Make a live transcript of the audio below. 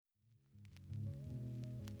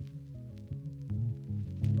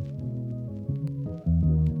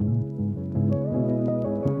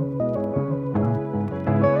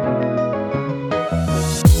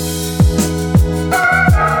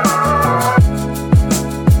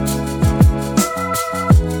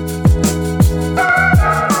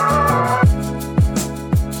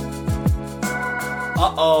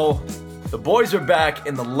boys are back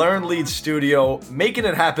in the Learn Lead studio, making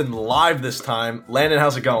it happen live this time. Landon,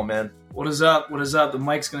 how's it going, man? What is up? What is up? The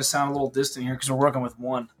mic's going to sound a little distant here because we're working with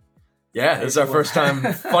one. Yeah, this is our first time.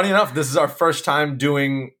 Funny enough, this is our first time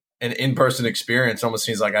doing an in-person experience. Almost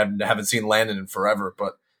seems like I haven't seen Landon in forever,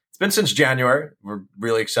 but it's been since January. We're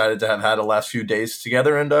really excited to have had the last few days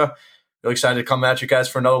together, and really excited to come at you guys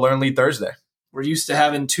for another Learn Lead Thursday. We're used to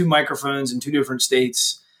having two microphones in two different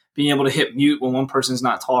states, being able to hit mute when one person's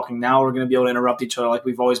not talking. Now we're going to be able to interrupt each other like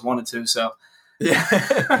we've always wanted to. So,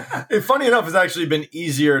 yeah. Funny enough, it's actually been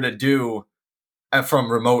easier to do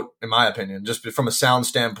from remote, in my opinion, just from a sound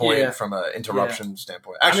standpoint, from an interruption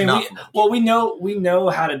standpoint. Actually, we know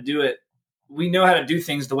how to do it. We know how to do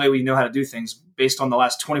things the way we know how to do things based on the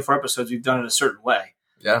last 24 episodes. We've done it a certain way.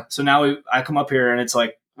 Yeah. So now I come up here and it's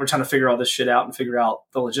like we're trying to figure all this shit out and figure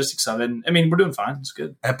out the logistics of it. And, I mean, we're doing fine. It's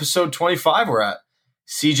good. Episode 25 we're at.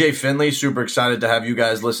 CJ Finley, super excited to have you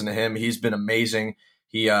guys listen to him. He's been amazing.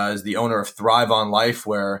 He is the owner of Thrive on Life,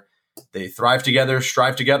 where they thrive together,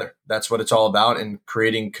 strive together. That's what it's all about, in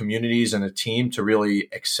creating communities and a team to really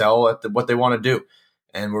excel at what they want to do.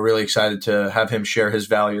 And we're really excited to have him share his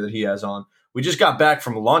value that he has on. We just got back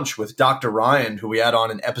from lunch with Dr. Ryan, who we had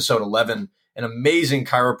on in episode 11, an amazing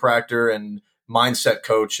chiropractor and mindset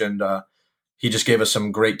coach. And he just gave us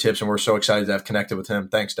some great tips, and we're so excited to have connected with him.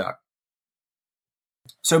 Thanks, Doc.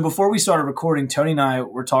 So before we started recording, Tony and I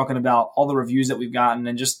were talking about all the reviews that we've gotten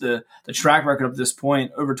and just the track record up to this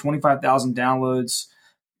point. Over 25,000 downloads.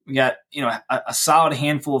 We got a solid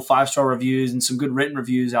handful of 5-star reviews and some good written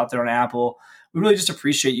reviews out there on Apple. We really just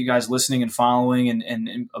appreciate you guys listening and following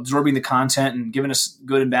and absorbing the content and giving us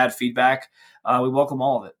good and bad feedback. We welcome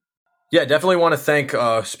all of it. Yeah, definitely want to thank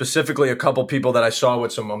specifically a couple people that I saw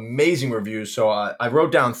with some amazing reviews. So I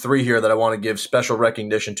wrote down 3 here that I want to give special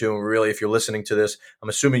recognition to. And really, if you're listening to this, I'm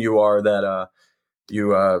assuming you are, that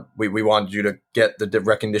we wanted you to get the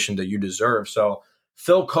recognition that you deserve. So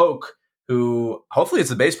Phil Koch, who hopefully it's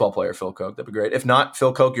the baseball player, Phil Koch. That'd be great. If not,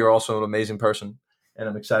 Phil Koch, you're also an amazing person, and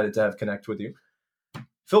I'm excited to have connect with you.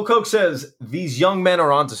 Phil Koch says, these young men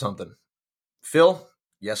are onto something. Phil,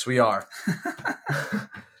 yes, we are.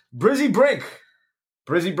 Brizzy Brink,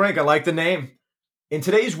 I like the name. In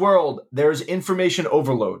today's world, there's information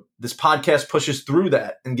overload. This podcast pushes through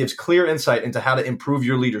that and gives clear insight into how to improve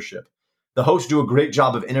your leadership. The hosts do a great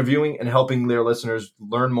job of interviewing and helping their listeners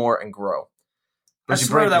learn more and grow. I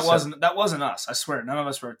swear that wasn't us. I swear, none of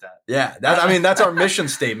us wrote that. Yeah, that's our mission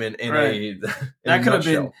statement in right. That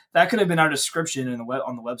could have been our description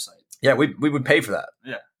on the website. Yeah, we would pay for that.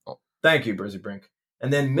 Yeah. Well, thank you, Brizzy Brink.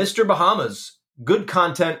 And then Mr. Bahamas. Good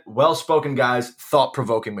content, well-spoken guys,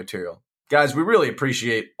 thought-provoking material. Guys, we really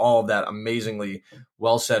appreciate all of that amazingly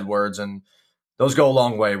well-said words, and those go a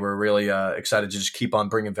long way. We're really excited to just keep on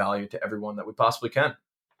bringing value to everyone that we possibly can.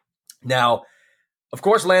 Now, of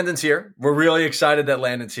course, Landon's here. We're really excited that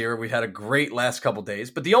Landon's here. We've had a great last couple days,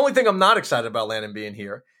 but the only thing I'm not excited about Landon being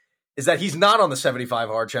here is that he's not on the 75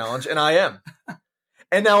 Hard Challenge, and I am.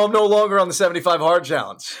 And now I'm no longer on the 75 Hard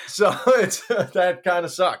Challenge, so that kind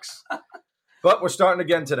of sucks. But we're starting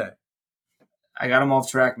again today. I got him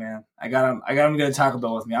off track, man. I got him to go to Taco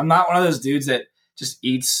Bell with me. I'm not one of those dudes that just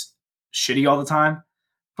eats shitty all the time,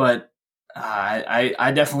 but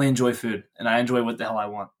I definitely enjoy food, and I enjoy what the hell I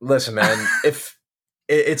want. Listen, man, if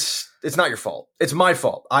it's not your fault. It's my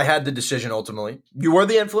fault. I had the decision ultimately. You were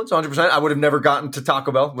the influence, 100%. I would have never gotten to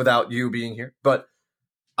Taco Bell without you being here, but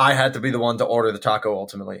I had to be the one to order the taco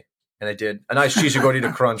ultimately, and I did. A nice cheesy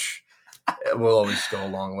gordita crunch will always go a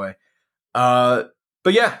long way.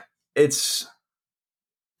 But yeah, it's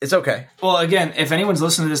okay. Well, again, if anyone's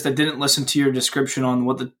listening to this that didn't listen to your description on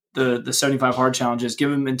what the 75 Hard Challenge is, give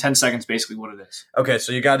them in 10 seconds basically what it is. Okay,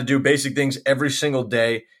 so you got to do basic things every single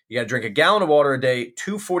day. You got to drink a gallon of water a day,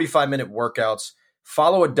 2 45-minute workouts,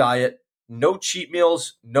 follow a diet, no cheat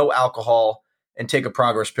meals, no alcohol, and take a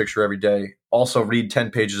progress picture every day. Also read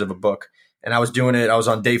 10 pages of a book. And I was doing it. I was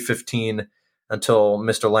on day 15 until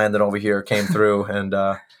Mr. Landon over here came through, and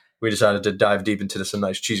we decided to dive deep into some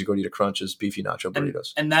nice cheesy gordita crunches, beefy nacho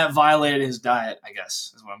burritos. And that violated his diet, I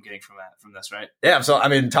guess, is what I'm getting from this, right? Yeah, so, I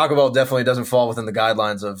mean, Taco Bell definitely doesn't fall within the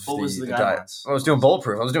guidelines of the diet. I was doing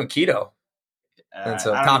bulletproof. I was doing keto. And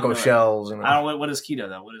so taco shells. And what is keto,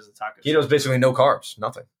 though? What is the taco? Keto is basically no carbs,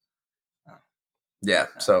 nothing. Oh. Yeah,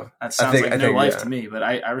 so. That sounds like no life to me, but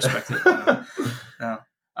I respect it.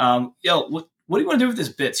 What do you want to do with this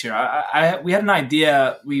bits here? We had an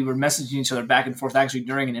idea. We were messaging each other back and forth actually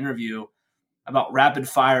during an interview about rapid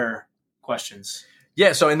fire questions.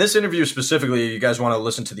 Yeah, so in this interview specifically, you guys want to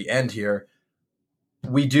listen to the end here.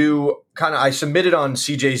 We do I submitted on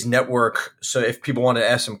CJ's network, so if people want to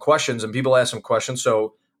ask some questions, and people ask some questions,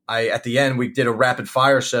 so at the end, we did a rapid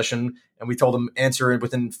fire session and we told them answer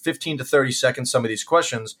within 15 to 30 seconds some of these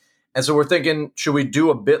questions. And so we're thinking, should we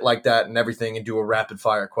do a bit like that and everything and do a rapid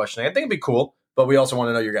fire questioning? I think it'd be cool, but we also want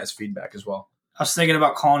to know your guys' feedback as well. I was thinking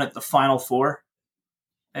about calling it the Final Four,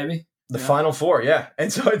 maybe. The Final Four, yeah.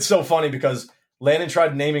 And so it's so funny because Landon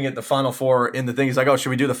tried naming it the Final Four in the thing. He's like, oh, should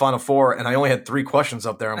we do the Final Four? And I only had 3 questions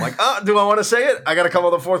up there. I'm like, do I want to say it? I got to come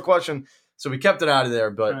up with a 4th question. So we kept it out of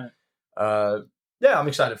there. But, yeah, I'm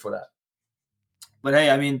excited for that. But, hey,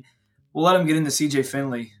 I mean, we'll let him get into CJ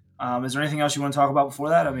Finley. Is there anything else you want to talk about before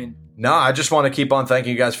that? I mean, no, I just want to keep on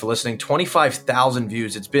thanking you guys for listening. 25,000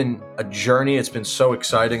 views. It's been a journey. It's been so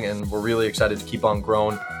exciting, and we're really excited to keep on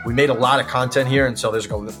growing. We made a lot of content here, and so there's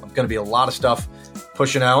going to be a lot of stuff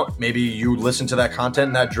pushing out. Maybe you listened to that content,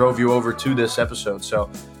 and that drove you over to this episode. So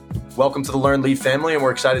welcome to the Learn Lead family, and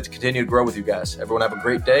we're excited to continue to grow with you guys. Everyone have a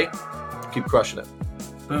great day. Keep crushing it.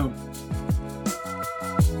 Boom.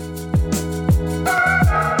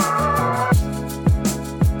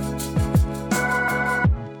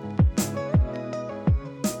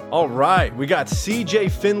 All right, we got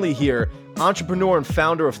CJ Finley here, entrepreneur and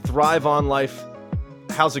founder of Thrive on Life.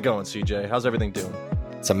 How's it going, CJ? How's everything doing?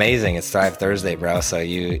 It's amazing. It's Thrive Thursday, bro. So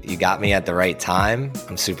you got me at the right time.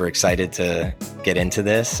 I'm super excited to get into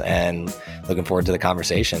this and looking forward to the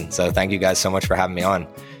conversation. So thank you guys so much for having me on.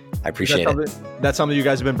 I appreciate it. That's something you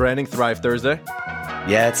guys have been branding, Thrive Thursday?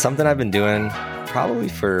 Yeah, it's something I've been doing probably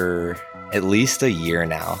for at least a year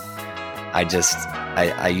now.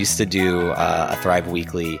 I used to do a Thrive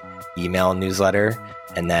Weekly email newsletter,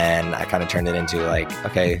 and then I kind of turned it into like,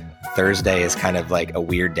 okay, Thursday is kind of like a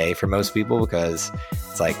weird day for most people because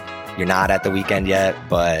it's like you're not at the weekend yet,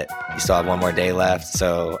 but you still have one more day left.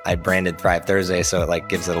 So I branded Thrive Thursday, so it like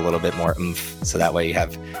gives it a little bit more oomph. So that way you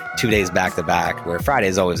have 2 days back to back, where Friday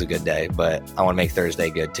is always a good day, but I want to make Thursday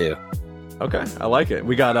good too. Okay, I like it.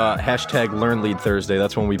 We got hashtag Learn Lead Thursday.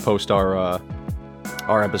 That's when we post our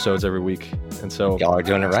episodes every week. And so y'all are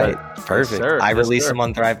doing it right. Perfect. Yes, I release them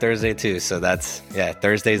on Thrive Thursday too. So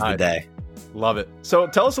Thursday's the day. Love it. So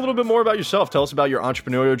tell us a little bit more about yourself. Tell us about your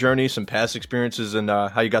entrepreneurial journey, some past experiences, and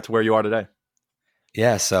how you got to where you are today.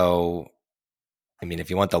 Yeah. So, I mean, if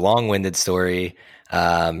you want the long-winded story, no,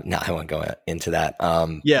 I won't go into that.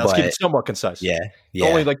 Let's keep it somewhat concise. Yeah.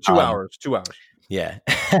 Only like 2 hours. 2 hours. Yeah.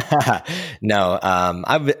 No,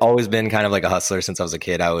 I've always been kind of like a hustler since I was a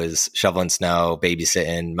kid. I was shoveling snow,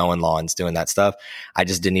 babysitting, mowing lawns, doing that stuff. I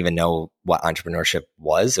just didn't even know what entrepreneurship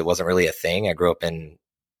was. It wasn't really a thing. I grew up in,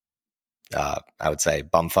 I would say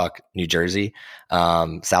bumfuck New Jersey,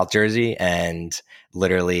 South Jersey. And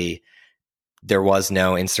literally there was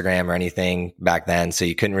no Instagram or anything back then. So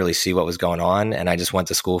you couldn't really see what was going on. And I just went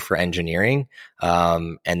to school for engineering.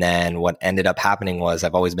 And then what ended up happening was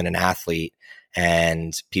I've always been an athlete.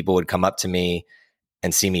 And people would come up to me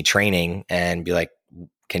and see me training and be like,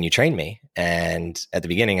 can you train me? And at the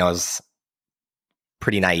beginning, I was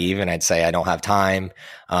pretty naive and I'd say, I don't have time.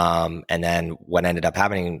 And then what ended up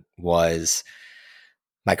happening was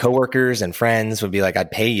my coworkers and friends would be like,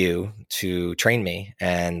 I'd pay you to train me.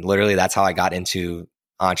 And literally that's how I got into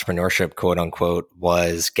entrepreneurship, quote unquote,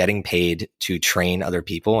 was getting paid to train other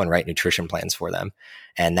people and write nutrition plans for them.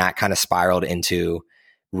 And that kind of spiraled into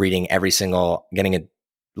reading getting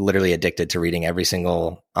literally addicted to reading every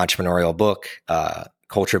single entrepreneurial book,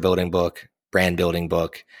 culture building book, brand building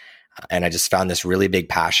book. And I just found this really big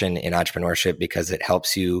passion in entrepreneurship because it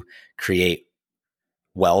helps you create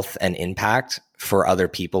wealth and impact for other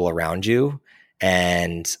people around you.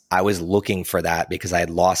 And I was looking for that because I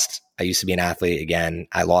used to be an athlete again.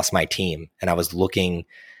 I lost my team and I was looking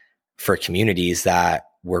for communities that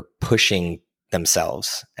were pushing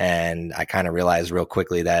themselves. And I kind of realized real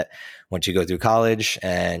quickly that once you go through college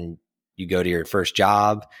and you go to your first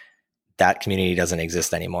job, that community doesn't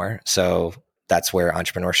exist anymore. So that's where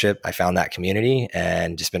entrepreneurship, I found that community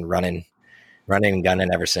and just been running and gunning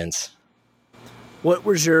ever since. What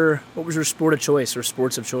was your sport of choice or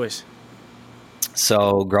sports of choice?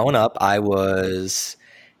 So growing up, I was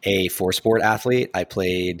a 4-sport athlete. I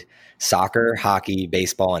played soccer, hockey,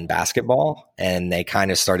 baseball, and basketball, and they kind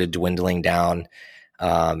of started dwindling down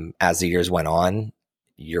as the years went on.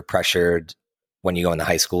 You're pressured when you go into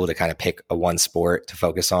high school to kind of pick one sport to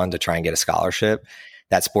focus on to try and get a scholarship.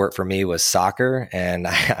 That sport for me was soccer, and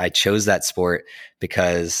I chose that sport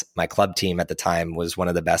because my club team at the time was one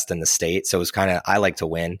of the best in the state. So it was I like to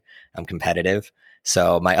win. I'm competitive.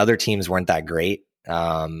 So my other teams weren't that great.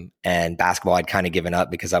 And basketball, I'd kind of given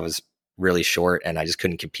up because I was really short and I just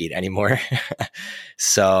couldn't compete anymore.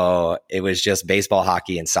 So it was just baseball,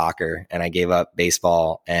 hockey, and soccer. And I gave up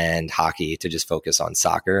baseball and hockey to just focus on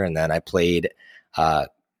soccer. And then I played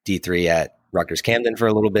D3 at Rutgers Camden for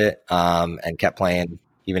a little bit, and kept playing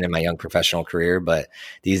even in my young professional career. But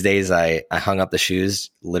these days I hung up the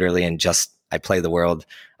shoes literally and I play the world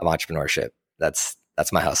of entrepreneurship. That's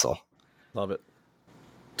my hustle. Love it.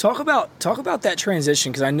 Talk about that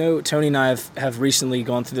transition, because I know Tony and I have recently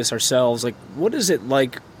gone through this ourselves. Like, what is it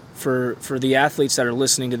like for the athletes that are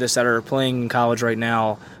listening to this, that are playing in college right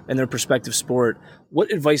now in their prospective sport?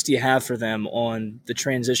 What advice do you have for them on the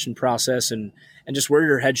transition process and just where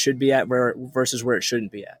your head should be at versus where it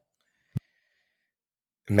shouldn't be at?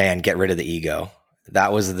 Man, get rid of the ego.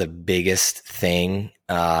 That was the biggest thing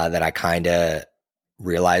that I kind of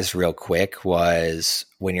realized real quick, was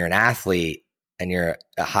when you're an athlete and you're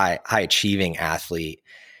a high achieving athlete,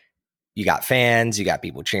 you got fans, you got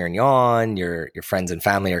people cheering you on, your friends and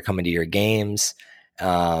family are coming to your games.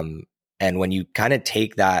 And when you kind of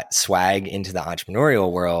take that swag into the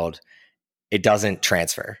entrepreneurial world, it doesn't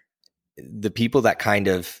transfer. The people that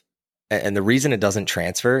and the reason it doesn't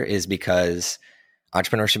transfer is because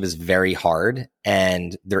entrepreneurship is very hard,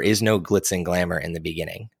 and there is no glitz and glamour in the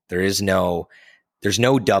beginning. There's no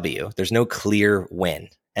W. There's no clear win.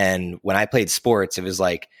 And when I played sports, it was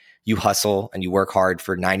like you hustle and you work hard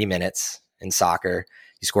for 90 minutes in soccer,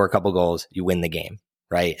 you score a couple goals, you win the game,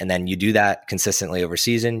 right? And then you do that consistently over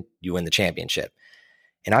season, you win the championship.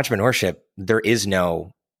 In entrepreneurship, there is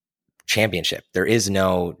no championship. There is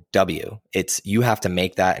no W. You have to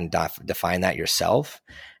make that and define that yourself.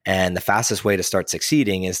 And the fastest way to start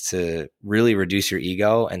succeeding is to really reduce your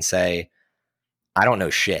ego and say, I don't know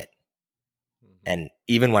shit. And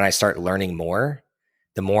even when I start learning more,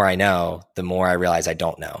 the more I know, the more I realize I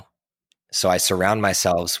don't know. So I surround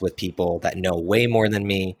myself with people that know way more than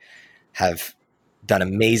me, have done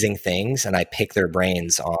amazing things, and I pick their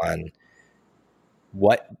brains on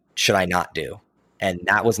what should I not do. And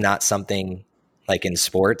that was not something like in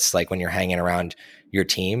sports, like when you're hanging around your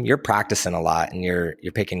team, you're practicing a lot and you're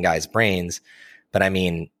picking guys' brains. But I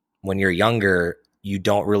mean, when you're younger, you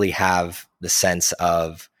don't really have the sense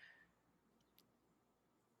of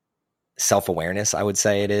self-awareness, I would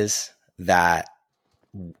say it is, that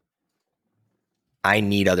I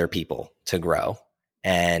need other people to grow.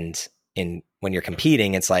 And when you're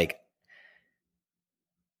competing, it's like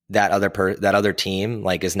that other team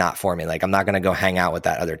like is not for me. Like, I'm not going to go hang out with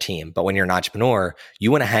that other team. But when you're an entrepreneur,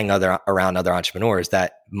 you want to hang around other entrepreneurs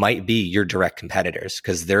that might be your direct competitors,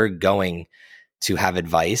 because they're going to have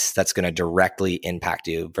advice that's going to directly impact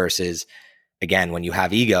you. Versus, again, when you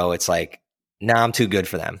have ego, it's like, no, I'm too good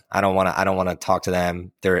for them. I don't want to talk to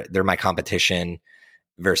them. They're my competition.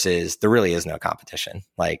 Versus there really is no competition.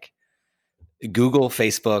 Like Google,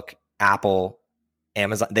 Facebook, Apple,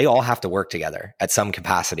 Amazon, they all have to work together at some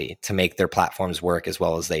capacity to make their platforms work as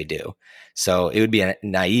well as they do. So it would be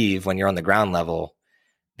naive when you're on the ground level.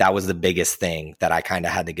 That was the biggest thing that I kind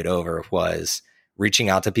of had to get over, was reaching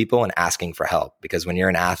out to people and asking for help. Because when you're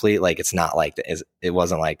an athlete, like, it's not like it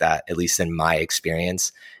wasn't like that. At least in my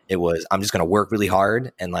experience, it was, I'm just going to work really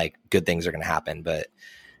hard and like good things are going to happen. But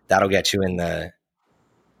that'll get you in the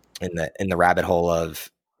rabbit hole of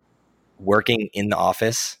working in the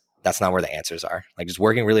office. That's not where the answers are. Like, just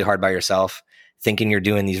working really hard by yourself, thinking you're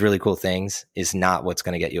doing these really cool things, is not what's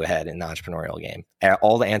going to get you ahead in the entrepreneurial game.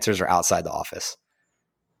 All the answers are outside the office.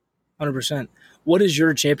 100%. What is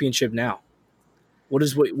your championship now? What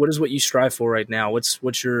is what you strive for right now?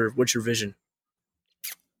 What's your vision?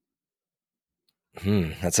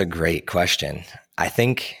 That's a great question. I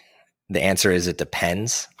think the answer is it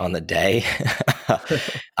depends on the day.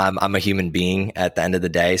 I'm a human being at the end of the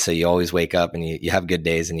day. So you always wake up and you have good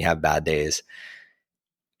days and you have bad days.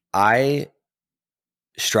 I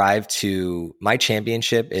strive to, my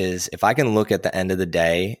championship is if I can look at the end of the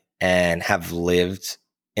day and have lived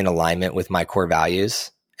in alignment with my core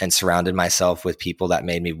values and surrounded myself with people that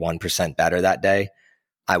made me 1% better that day,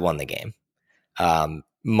 I won the game.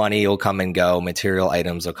 Money will come and go. Material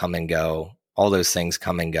items will come and go. All those things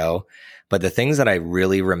come and go. But the things that I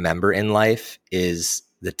really remember in life is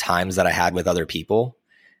the times that I had with other people.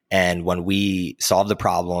 And when we solved a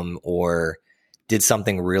problem or did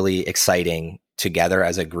something really exciting together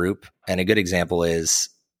as a group. And a good example is,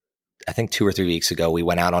 I think 2 or 3 weeks ago, we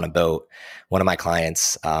went out on a boat. One of my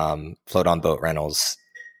clients, Float on Boat Rentals,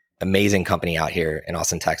 amazing company out here in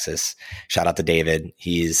Austin, Texas. Shout out to David.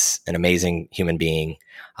 He's an amazing human being,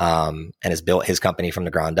 and has built his company from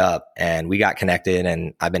the ground up. And we got connected,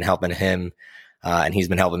 and I've been helping him, and he's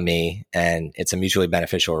been helping me. And it's a mutually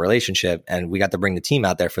beneficial relationship. And we got to bring the team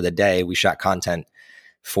out there for the day. We shot content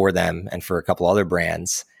for them and for a couple other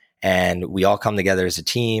brands. And we all come together as a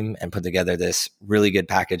team and put together this really good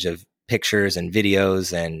package of pictures and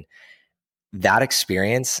videos. And that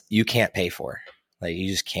experience you can't pay for. Like you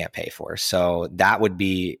just can't pay for. So that would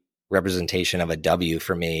be representation of a W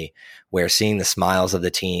for me, where seeing the smiles of the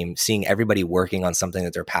team, seeing everybody working on something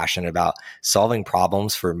that they're passionate about, solving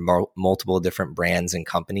problems for multiple different brands and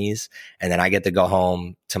companies. And then I get to go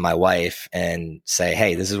home to my wife and say,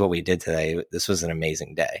 hey, this is what we did today. This was an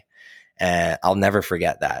amazing day. And I'll never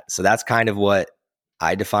forget that. So that's kind of what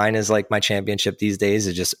I define as like my championship these days,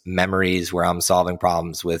 is just memories where I'm solving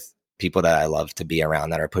problems with people that I love to be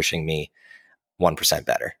around that are pushing me 1%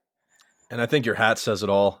 better. And I think your hat says it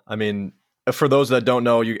all. I mean, for those that don't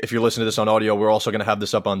know, if you're listening to this on audio, we're also going to have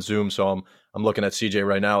this up on Zoom. So I'm looking at CJ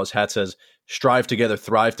right now. His hat says, strive together,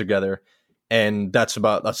 thrive together. And that's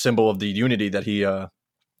about a symbol of the unity that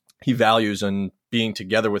he values, and being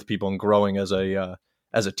together with people and growing as a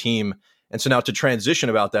team. And so now to transition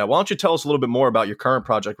about that, why don't you tell us a little bit more about your current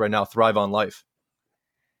project right now, Thrive on Life?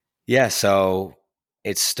 Yeah, so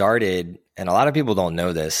it started, and a lot of people don't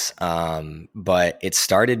know this, but it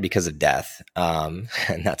started because of death. And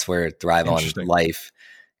that's where Thrive on Life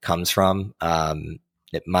comes from.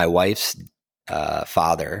 My wife's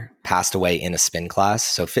father passed away in a spin class.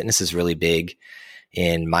 So fitness is really big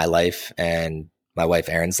in my life and my wife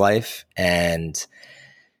Erin's life. And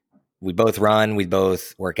we both run, we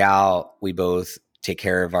both work out, we both take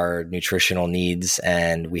care of our nutritional needs,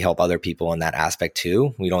 and we help other people in that aspect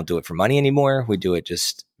too. We don't do it for money anymore. We do it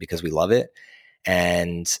just because we love it.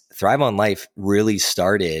 And Thrive on Life really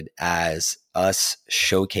started as us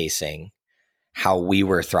showcasing how we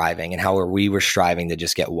were thriving and how we were striving to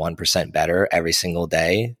just get 1% better every single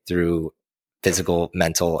day through physical,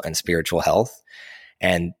 mental, and spiritual health.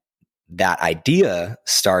 And that idea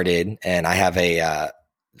started, and I have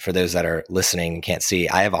for those that are listening and can't see,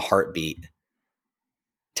 I have a heartbeat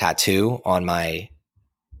tattoo on my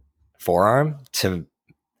forearm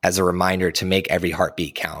as a reminder to make every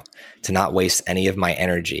heartbeat count, to not waste any of my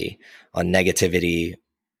energy on negativity,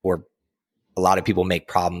 or a lot of people make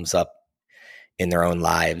problems up in their own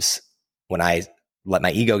lives. When I let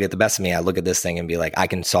my ego get the best of me, I look at this thing and be like, I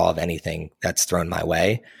can solve anything that's thrown my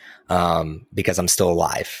way, because I'm still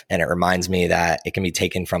alive. And it reminds me that it can be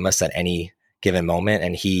taken from us at any given moment.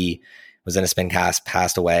 And he was in a spin cast,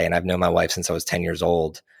 passed away. And I've known my wife since I was 10 years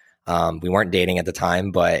old. We weren't dating at the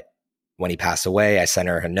time, but when he passed away, I sent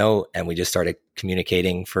her a note and we just started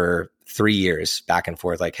communicating for 3 years back and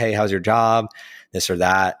forth, like, hey, how's your job? This or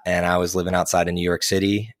that. And I was living outside of New York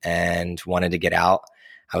City and wanted to get out.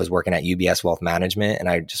 I was working at UBS Wealth Management, and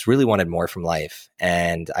I just really wanted more from life.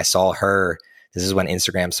 And I saw her. This is when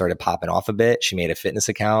Instagram started popping off a bit. She made a fitness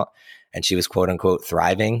account and she was quote unquote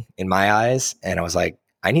thriving in my eyes. And I was like,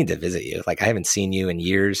 I need to visit you. Like, I haven't seen you in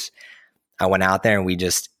years. I went out there and we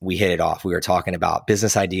hit it off. We were talking about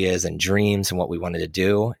business ideas and dreams and what we wanted to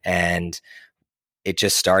do. And it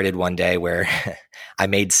just started one day where I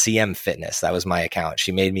made CM Fitness. That was my account.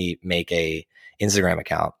 She made me make a Instagram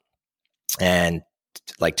account. And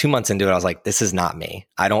like 2 months into it, I was like, this is not me.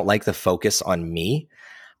 I don't like the focus on me.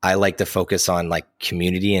 I like to focus on like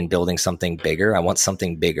community and building something bigger. I want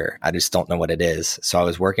something bigger. I just don't know what it is. So I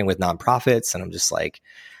was working with nonprofits, and I'm just like,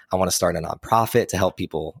 I want to start a nonprofit to help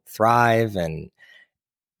people thrive. And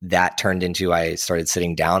that turned into, I started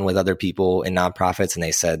sitting down with other people in nonprofits, and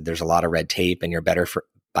they said, there's a lot of red tape, and you're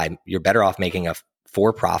better off making a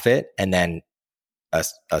for-profit and then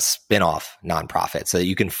a spin-off nonprofit so that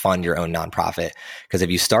you can fund your own nonprofit. Because if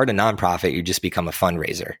you start a nonprofit, you just become a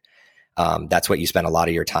fundraiser. That's what you spend a lot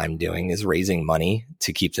of your time doing, is raising money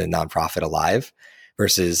to keep the nonprofit alive,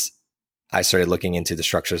 versus I started looking into the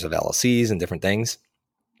structures of LLCs and different things.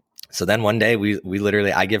 So then one day we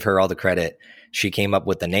literally, I give her all the credit. She came up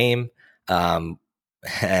with the name. And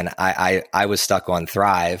I was stuck on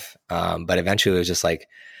Thrive. But eventually it was just like,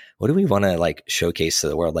 what do we want to like showcase to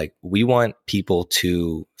the world? Like, we want people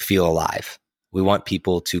to feel alive. We want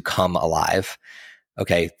people to come alive.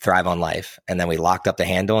 Okay, Thrive on Life. And then we locked up the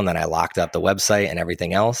handle, and then I locked up the website and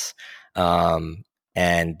everything else.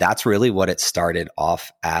 And that's really what it started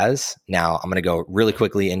off as. Now I'm going to go really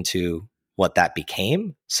quickly into what that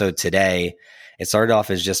became. So today it started off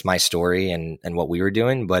as just my story and what we were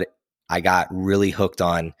doing, but I got really hooked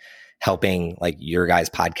on helping like your guys'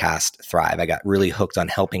 podcast thrive. I got really hooked on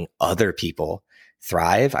helping other people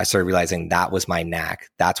thrive. I started realizing that was my knack.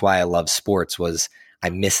 That's why I love sports, was I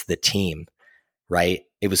missed the team, right?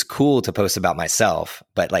 It was cool to post about myself,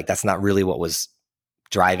 but like, that's not really what was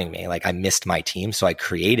driving me. Like, I missed my team. So I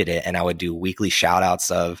created it, and I would do weekly shout outs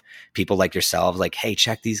of people like yourselves, like, hey,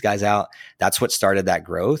 check these guys out. That's what started that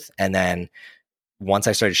growth. And then once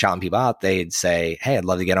I started shouting people out, they'd say, hey, I'd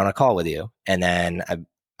love to get on a call with you. And then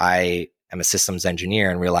I am a systems engineer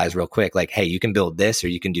and realized real quick, like, hey, you can build this or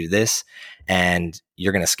you can do this and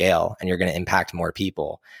you're going to scale and you're going to impact more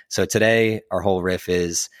people. So today our whole riff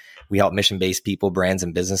is we help mission-based people, brands,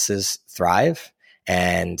 and businesses thrive.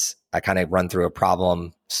 And I kind of run through a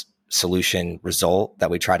problem solution result that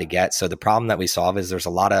we try to get. So the problem that we solve is there's a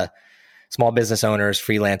lot of small business owners,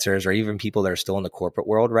 freelancers, or even people that are still in the corporate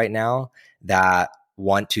world right now that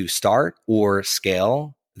want to start or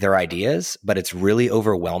scale their ideas, but it's really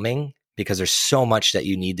overwhelming because there's so much that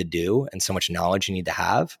you need to do and so much knowledge you need to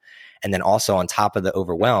have. And then also on top of the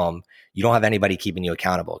overwhelm, you don't have anybody keeping you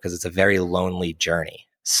accountable because it's a very lonely journey.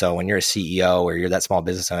 So when you're a CEO or you're that small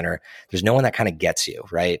business owner, there's no one that kind of gets you,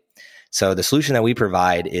 right? So the solution that we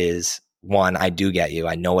provide is, one, I do get you.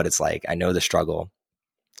 I know what it's like. I know the struggle.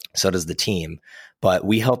 So does the team. But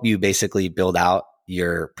we help you basically build out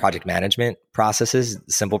your project management processes,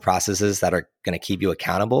 simple processes that are going to keep you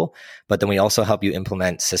accountable. But then we also help you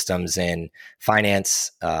implement systems in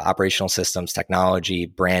finance, operational systems, technology,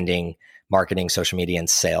 branding, marketing, social media, and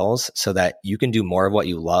sales so that you can do more of what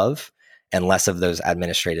you love and less of those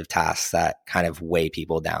administrative tasks that kind of weigh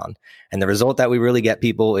people down. And the result that we really get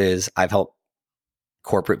people is I've helped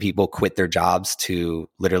corporate people quit their jobs to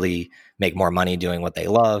literally make more money doing what they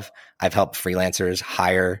love. I've helped freelancers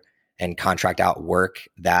hire and contract out work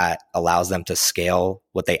that allows them to scale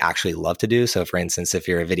what they actually love to do. So for instance, if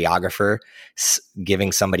you're a videographer,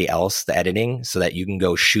 giving somebody else the editing so that you can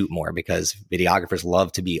go shoot more, because videographers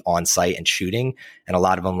love to be on site and shooting. And a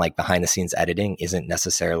lot of them, like behind the scenes editing isn't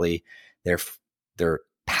necessarily their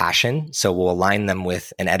passion. So we'll align them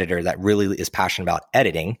with an editor that really is passionate about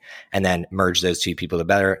editing and then merge those two people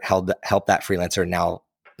together, help that freelancer now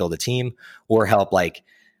build a team, or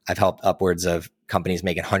I've helped upwards of companies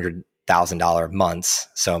making $100,000 months.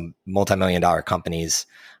 So multi-million-dollar companies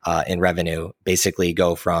in revenue basically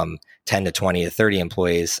go from 10 to 20 to 30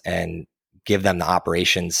 employees and give them the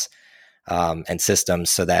operations and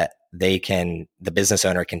systems so that the business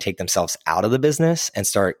owner can take themselves out of the business and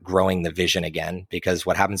start growing the vision again. Because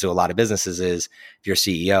what happens to a lot of businesses is if you're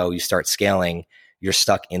CEO, you start scaling, you're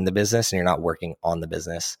stuck in the business and you're not working on the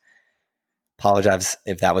business. Apologize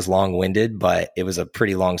if that was long-winded, but it was a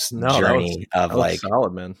pretty long journey of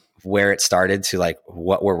solid, man. Where it started to like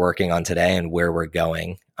what we're working on today and where we're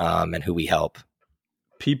going and who we help.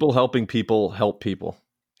 People helping people help people.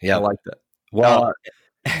 Yeah. I like that. Well,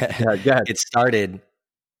 yeah, go ahead. It started,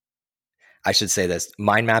 I should say this,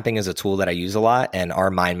 mind mapping is a tool that I use a lot, and our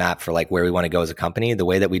mind map for like where we want to go as a company, the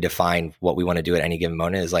way that we define what we want to do at any given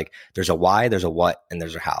moment is like, there's a why, there's a what, and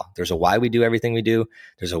there's a how. There's a why we do everything we do.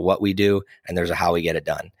 There's a what we do, and there's a how we get it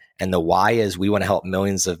done. And the why is we want to help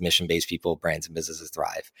millions of mission-based people, brands, and businesses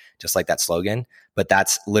thrive, just like that slogan. But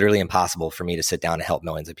that's literally impossible for me to sit down and help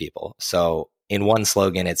millions of people. So in one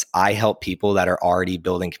slogan, it's I help people that are already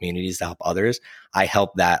building communities to help others. I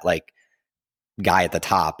help that like guy at the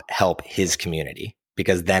top help his community,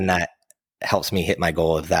 because then that helps me hit my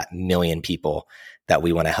goal of that million people that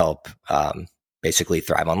we want to help basically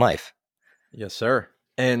thrive on life. Yes, sir.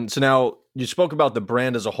 And so now you spoke about the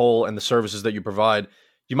brand as a whole and the services that you provide.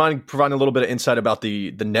 Do you mind providing a little bit of insight about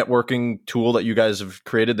the networking tool that you guys have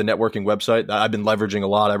created, the networking website that I've been leveraging a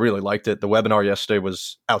lot? I really liked it. The webinar yesterday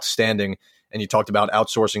was outstanding. And you talked about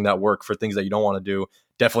outsourcing that work for things that you don't want to do.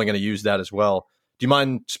 Definitely going to use that as well. Do you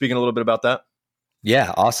mind speaking a little bit about that?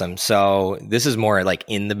 Yeah, awesome. So this is more like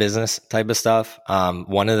in the business type of stuff.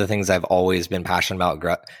 One of the things I've always been passionate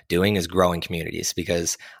about doing is growing communities,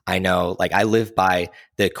 because I know like I live by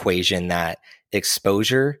the equation that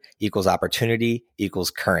exposure equals opportunity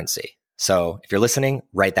equals currency. So if you're listening,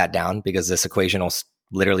 write that down, because this equation will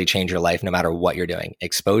literally change your life no matter what you're doing.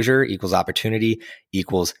 Exposure equals opportunity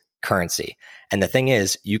equals currency. And the thing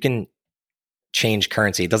is, you can change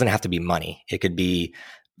currency. It doesn't have to be money. It could be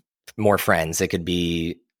more friends. It could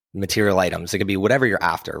be material items. It could be whatever you're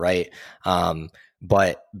after, right?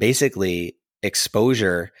 But basically,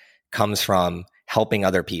 exposure comes from helping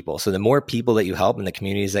other people. So the more people that you help and the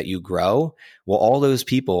communities that you grow, well, all those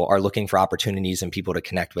people are looking for opportunities and people to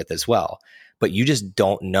connect with as well. But you just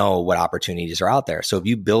don't know what opportunities are out there. So if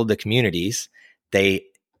you build the communities, they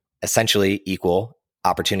essentially equal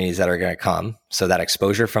opportunities that are going to come. So that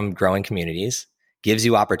exposure from growing communities gives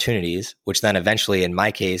you opportunities, which then eventually, in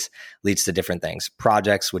my case, leads to different things.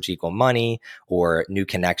 Projects, which equal money, or new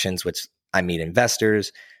connections, which I meet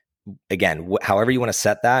investors. Again, however you want to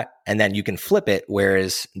set that, and then you can flip it.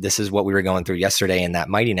 Whereas this is what we were going through yesterday in that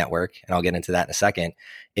Mighty Network, and I'll get into that in a second,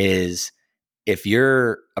 is if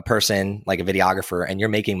you're a person like a videographer and you're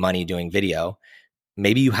making money doing video,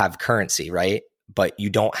 maybe you have currency, right? But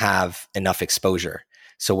you don't have enough exposure.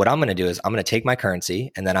 So what I'm going to do is I'm going to take my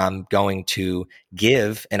currency and then I'm going to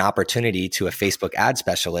give an opportunity to a Facebook ad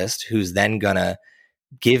specialist who's then going to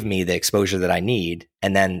give me the exposure that I need.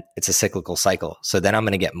 And then it's a cyclical cycle. So then I'm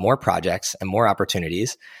going to get more projects and more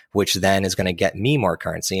opportunities, which then is going to get me more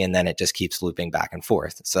currency. And then it just keeps looping back and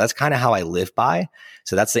forth. So that's kind of how I live by.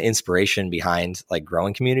 So that's the inspiration behind like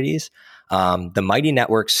growing communities. The Mighty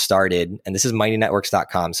Networks started, and this is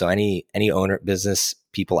mightynetworks.com. So any owner, business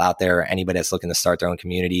people out there, anybody that's looking to start their own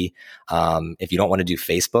community, if you don't want to do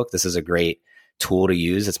Facebook, this is a great tool to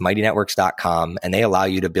use. It's mightynetworks.com, and they allow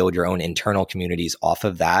you to build your own internal communities off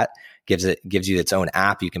of that. Gives you its own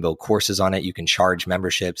app. You can build courses on it. You can charge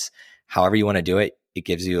memberships. However you want to do it, it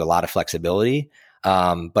gives you a lot of flexibility.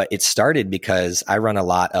 But it started because I run a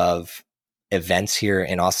lot of events here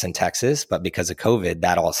in Austin, Texas, but because of COVID,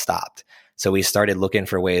 that all stopped. So we started looking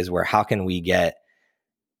for ways where how can we get,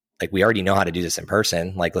 like, we already know how to do this in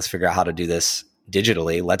person. Like, let's figure out how to do this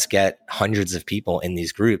digitally. Let's get hundreds of people in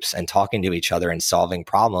these groups and talking to each other and solving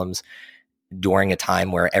problems during a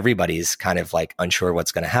time where everybody's kind of like unsure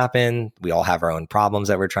what's going to happen. We all have our own problems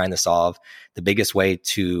that we're trying to solve. The biggest way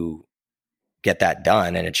to get that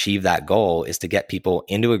done and achieve that goal is to get people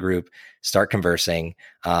into a group, start conversing,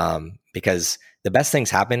 because the best things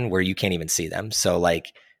happen where you can't even see them. So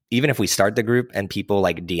like, even if we start the group and people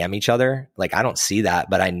like DM each other, like I don't see that,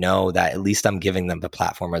 but I know that at least I'm giving them the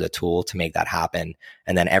platform or the tool to make that happen.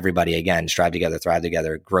 And then everybody, again, strive together, thrive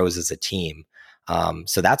together, grows as a team.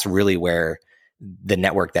 So that's really where the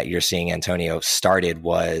network that you're seeing, Antonio, started,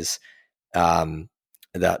 was the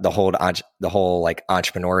whole like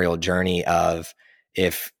entrepreneurial journey of,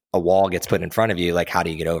 if a wall gets put in front of you, like, how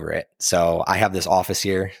do you get over it? So I have this office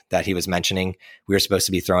here that he was mentioning. We were supposed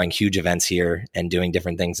to be throwing huge events here and doing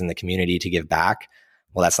different things in the community to give back.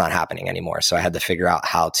 Well, that's not happening anymore. So I had to figure out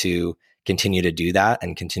how to continue to do that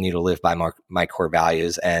and continue to live by my core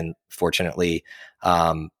values. And fortunately,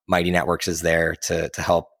 Mighty Networks is there to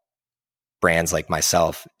help brands like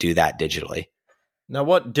myself do that digitally. Now,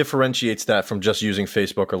 what differentiates that from just using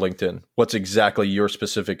Facebook or LinkedIn? What's exactly your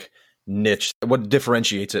specific niche? What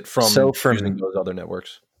differentiates it from using those other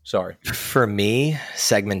networks? Sorry. For me,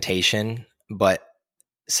 segmentation,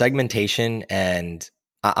 and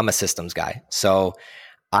I'm a systems guy. So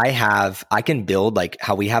I can build, like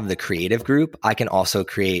how we have the creative group. I can also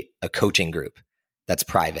create a coaching group that's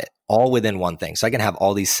private, all within one thing. So I can have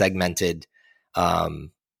all these segmented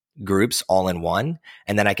groups all in one.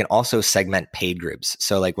 And then I can also segment paid groups.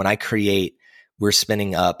 So like when we're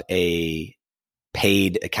spinning up a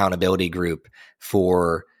paid accountability group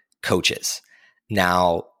for coaches.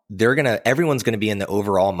 Now everyone's going to be in the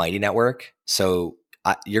overall Mighty Network. So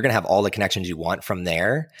you're going to have all the connections you want from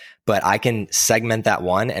there, but I can segment that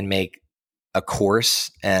one and make a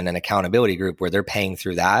course and an accountability group where they're paying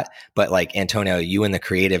through that. But like Antonio, you in the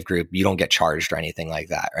creative group, you don't get charged or anything like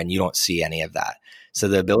that, and you don't see any of that. So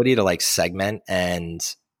the ability to like segment and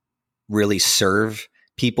really serve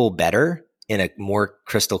people better in a more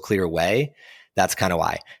crystal clear way, that's kind of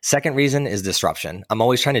why. Second reason is disruption. I'm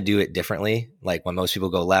always trying to do it differently. Like when most people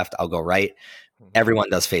go left, I'll go right. Everyone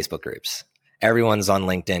does Facebook groups. Everyone's on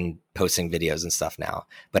LinkedIn posting videos and stuff now.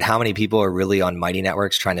 But how many people are really on Mighty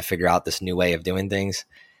Networks trying to figure out this new way of doing things?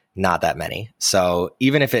 Not that many. So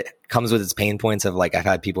even if it comes with its pain points of like, I've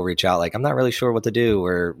had people reach out like, I'm not really sure what to do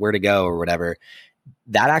or where to go or whatever,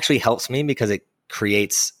 that actually helps me because it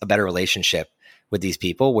creates a better relationship with these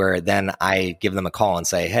people, where then I give them a call and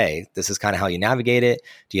say, hey, this is kind of how you navigate it.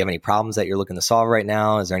 Do you have any problems that you're looking to solve right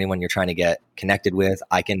now? Is there anyone you're trying to get connected with?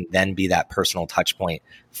 I can then be that personal touch point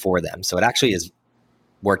for them. So it actually has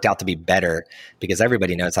worked out to be better because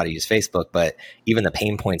everybody knows how to use Facebook, but even the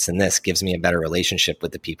pain points in this gives me a better relationship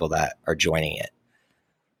with the people that are joining it.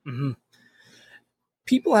 Mm-hmm.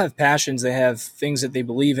 People have passions. They have things that they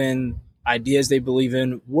believe in, ideas they believe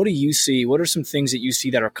in. What do you see? What are some things that you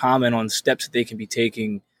see that are common on steps that they can be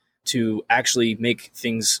taking to actually make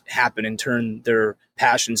things happen and turn their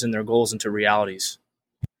passions and their goals into realities?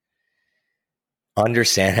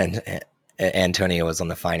 Understand, Antonio was on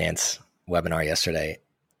the finance webinar yesterday.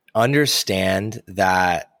 Understand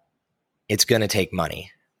that it's going to take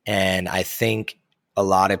money. And I think a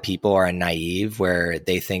lot of people are naive where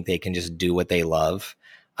they think they can just do what they love.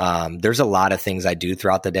 There's a lot of things I do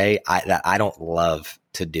throughout the day that I don't love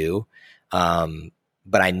to do.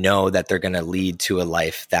 But I know that they're going to lead to a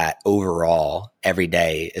life that overall every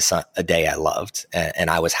day is a day I loved. And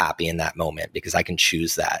I was happy in that moment because I can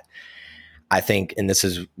choose that. I think, and this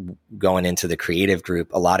is going into the creative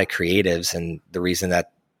group, a lot of creatives, and the reason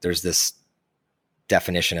that there's this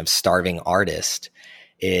definition of starving artist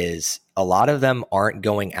is a lot of them aren't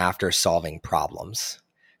going after solving problems.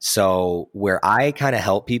 So where I kind of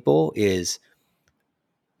help people is,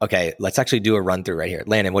 okay, let's actually do a run through right here.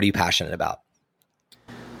 Landon, what are you passionate about?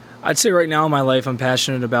 I'd say right now in my life, I'm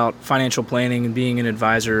passionate about financial planning and being an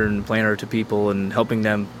advisor and planner to people and helping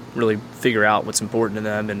them really figure out what's important to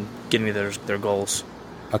them and getting to their goals.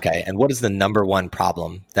 Okay. And what is the number one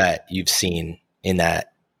problem that you've seen in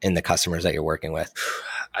the customers that you're working with?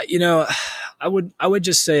 I would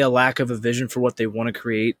just say a lack of a vision for what they want to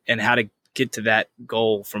create and how to get to that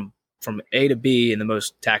goal from A to B in the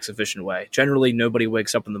most tax efficient way. Generally, nobody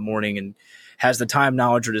wakes up in the morning and has the time,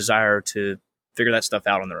 knowledge, or desire to figure that stuff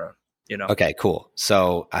out on their own. Okay, cool.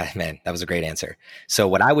 So, man, that was a great answer. So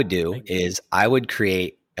what I would do is I would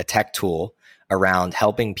create a tech tool around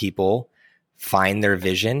helping people find their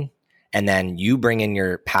vision. And then you bring in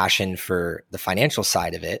your passion for the financial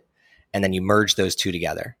side of it. And then you merge those two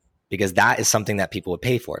together, because that is something that people would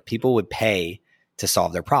pay for. People would pay to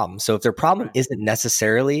solve their problem. So if their problem isn't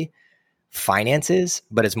necessarily finances,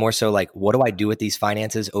 but it's more so like, what do I do with these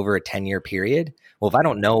finances over a 10-year period? Well, if I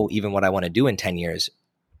don't know even what I want to do in 10 years,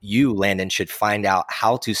 you, Landon, should find out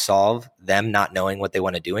how to solve them not knowing what they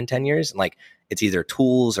want to do in 10 years. And like, it's either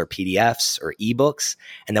tools or PDFs or ebooks.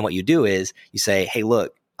 And then what you do is you say, hey,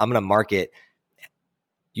 look, I'm going to market.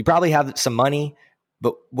 You probably have some money,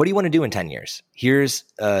 but what do you want to do in 10 years? Here's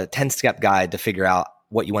a 10-step guide to figure out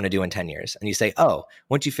what you want to do in 10 years. And you say, oh,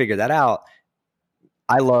 once you figure that out,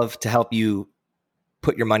 I love to help you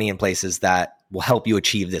put your money in places that will help you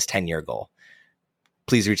achieve this 10-year goal.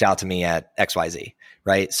 Please reach out to me at XYZ,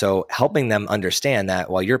 right? So helping them understand that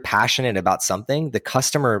while you're passionate about something, the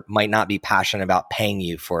customer might not be passionate about paying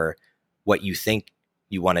you for what you think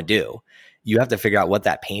you want to do. You have to figure out what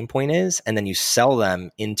that pain point is, and then you sell them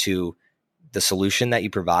into the solution that you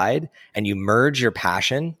provide, and you merge your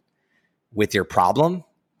passion with your problem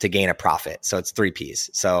to gain a profit. So it's 3 Ps.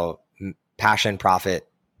 So passion, profit,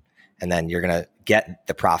 and then you're going to get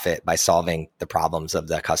the profit by solving the problems of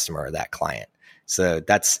the customer or that client. So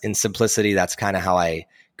that's, in simplicity, that's kind of how I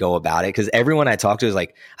go about it. Because everyone I talk to is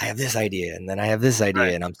like, I have this idea, and then I have this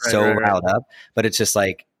idea, and I'm riled up. But it's just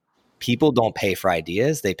like, people don't pay for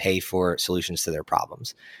ideas. They pay for solutions to their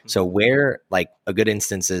problems. So where, like, a good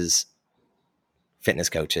instance is fitness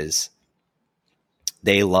coaches,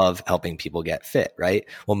 they love helping people get fit, right?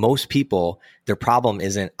 Well, most people, their problem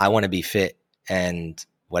isn't, I want to be fit and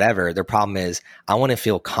whatever. Their problem is, I want to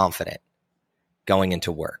feel confident going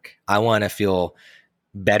into work. I want to feel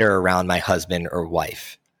better around my husband or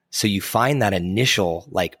wife. So you find that initial,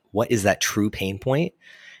 like, what is that true pain point?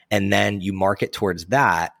 And then you market towards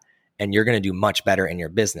that, and you're going to do much better in your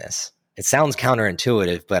business. It sounds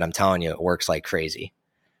counterintuitive, but I'm telling you, it works like crazy.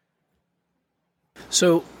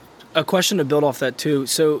 So a question to build off that too.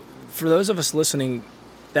 So for those of us listening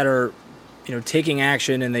that are, taking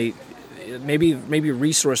action, and they maybe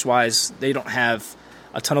resource wise, they don't have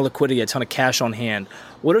a ton of liquidity, a ton of cash on hand.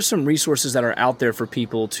 What are some resources that are out there for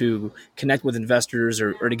people to connect with investors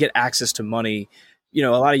or to get access to money? A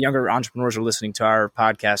lot of younger entrepreneurs are listening to our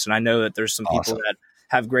podcast, and I know that there's some people that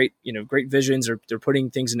have great visions, or they're putting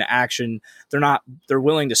things into action. They're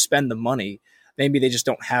willing to spend the money. Maybe they just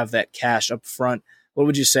don't have that cash up front. What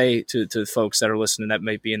would you say to folks that are listening that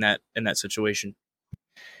might be in that situation?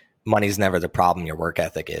 Money's never the problem. Your work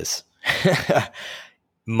ethic is.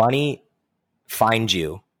 Money finds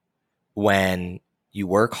you when you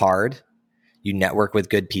work hard, you network with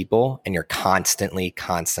good people, and you're constantly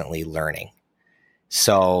learning.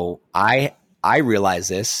 So I realize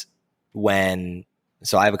this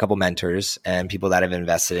so I have a couple mentors and people that have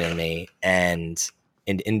invested in me, and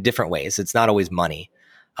in different ways. It's not always money.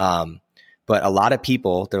 But a lot of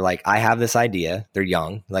people, they're like, I have this idea. They're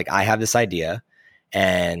young. Like, I have this idea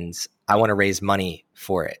and I want to raise money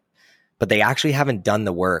for it. But they actually haven't done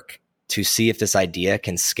the work to see if this idea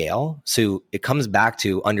can scale. So it comes back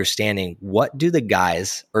to understanding, what do the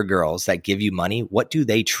guys or girls that give you money, what do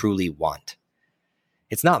they truly want?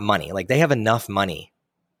 It's not money. Like, they have enough money.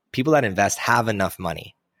 People that invest have enough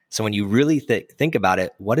money. So when you really think about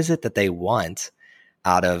it, what is it that they want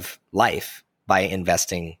out of life by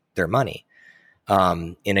investing their money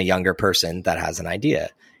in a younger person that has an idea?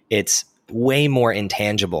 It's way more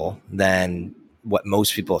intangible than what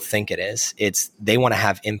most people think it is. They want to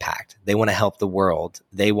have impact. They want to help the world.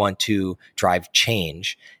 They want to drive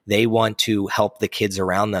change. They want to help the kids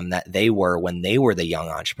around them that they were when they were the young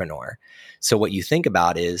entrepreneur. So what you think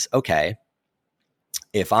about is, okay,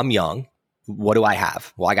 if I'm young, what do I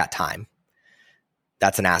have? Well, I got time.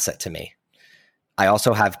 That's an asset to me. I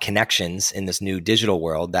also have connections in this new digital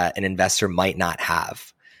world that an investor might not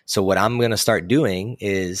have. So what I'm going to start doing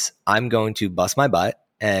is I'm going to bust my butt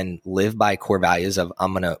and live by core values of,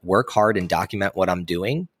 I'm going to work hard and document what I'm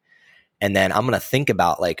doing And then I'm going to think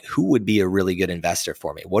about like, who would be a really good investor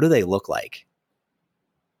for me? What do they look like?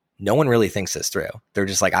 No one really thinks this through. They're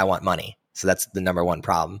just like, I want money. So that's the number one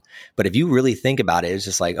problem. But if you really think about it, it's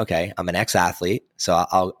just like, okay, I'm an ex-athlete. So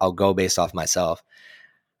I'll go based off myself.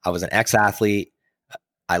 I was an ex-athlete.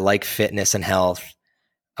 I like fitness and health.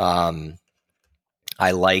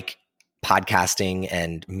 I like podcasting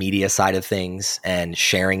and media side of things and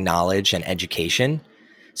sharing knowledge and education.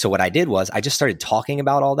 So what I did was I just started talking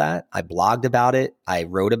about all that. I blogged about it. I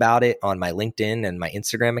wrote about it on my LinkedIn and my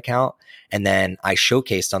Instagram account. And then I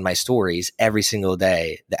showcased on my stories every single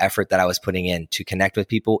day the effort that I was putting in to connect with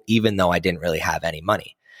people, even though I didn't really have any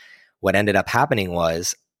money. What ended up happening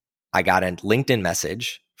was I got a LinkedIn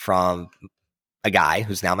message from a guy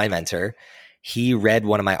who's now my mentor. He read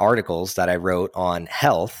one of my articles that I wrote on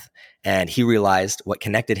health, and he realized what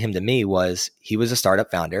connected him to me was he was a startup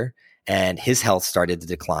founder and his health started to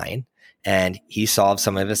decline, and he solved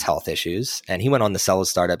some of his health issues, and he went on to sell his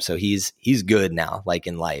startup. So he's good now, like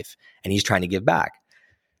in life, and he's trying to give back.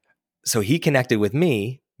 So he connected with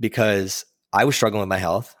me because I was struggling with my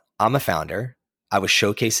health. I'm a founder. I was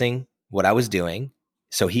showcasing what I was doing.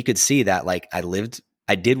 So he could see that like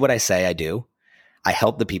I did what I say I do. I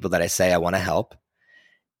help the people that I say I want to help.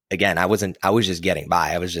 Again, I was just getting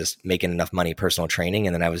by. I was just making enough money, personal training,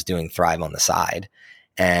 and then I was doing Thrive on the side.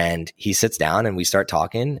 And he sits down and we start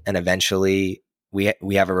talking, and eventually we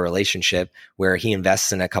have a relationship where he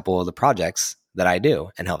invests in a couple of the projects that I do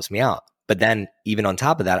and helps me out. But then even on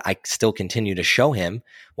top of that, I still continue to show him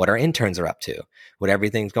what our interns are up to, what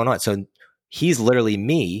everything's going on. So he's literally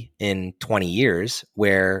me in 20 years,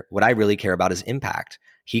 where what I really care about is impact.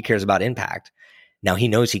 He cares about impact. Now he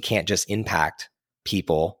knows he can't just impact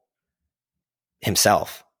people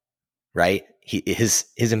himself, right? His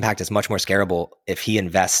impact is much more scalable if he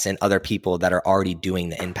invests in other people that are already doing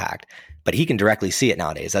the impact. But he can directly see it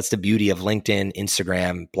nowadays. That's the beauty of LinkedIn,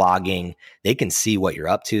 Instagram, blogging. They can see what you're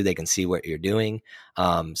up to. They can see what you're doing.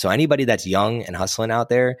 So anybody that's young and hustling out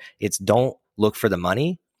there, it's don't look for the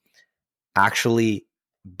money. Actually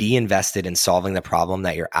be invested in solving the problem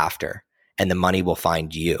that you're after, and the money will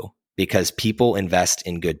find you, because people invest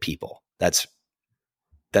in good people. That's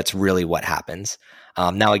really what happens.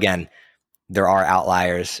 Now, again, there are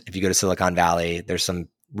outliers. If you go to Silicon Valley, there's some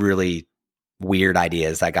really weird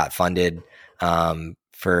ideas that got funded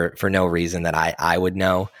for no reason that I would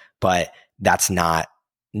know, but that's not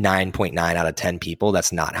 9.9 out of 10 people.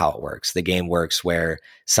 That's not how it works. The game works where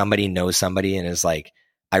somebody knows somebody and is like,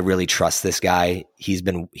 I really trust this guy. He's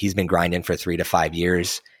been grinding for 3 to 5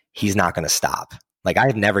 years. He's not going to stop. Like, I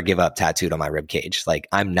have never give up tattooed on my rib cage. Like,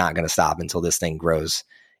 I'm not going to stop until this thing grows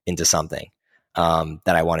into something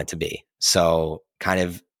that I want it to be. So kind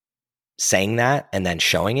of saying that and then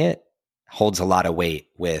showing it holds a lot of weight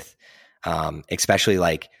with, especially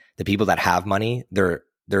like the people that have money, they're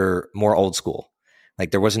more old school.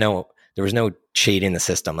 Like there was no cheat in the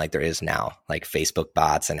system like there is now, like Facebook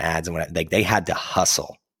bots and ads and whatever. Like they had to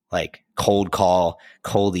hustle, like cold call,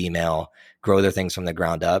 cold email, grow their things from the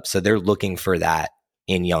ground up. So they're looking for that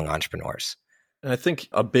in young entrepreneurs. And I think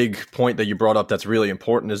a big point that you brought up that's really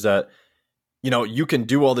important is that, you can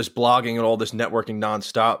do all this blogging and all this networking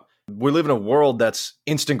nonstop. We live in a world that's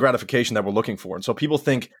instant gratification that we're looking for. And so people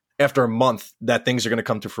think after a month that things are going to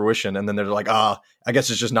come to fruition. And then they're like, I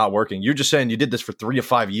guess it's just not working. You're just saying you did this for 3 to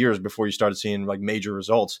 5 years before you started seeing like major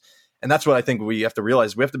results. And that's what I think we have to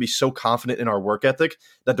realize. We have to be so confident in our work ethic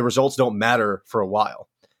that the results don't matter for a while.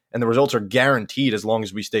 And the results are guaranteed as long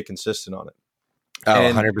as we stay consistent on it. Oh,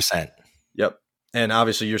 100%. Yep. And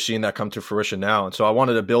obviously you're seeing that come to fruition now. And so I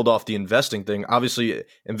wanted to build off the investing thing. Obviously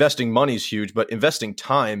investing money is huge, but investing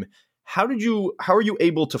time, how are you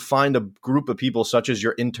able to find a group of people such as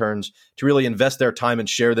your interns to really invest their time and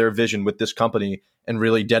share their vision with this company and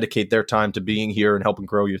really dedicate their time to being here and helping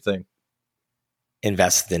grow your thing?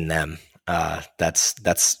 Invest in them.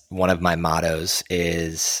 That's one of my mottos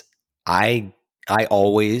is I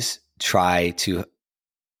always try to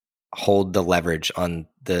hold the leverage on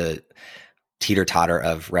the teeter-totter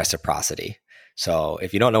of reciprocity. So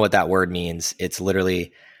if you don't know what that word means, it's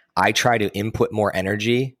literally, I try to input more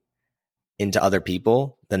energy into other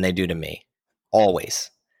people than they do to me,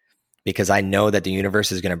 always, because I know that the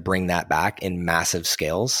universe is going to bring that back in massive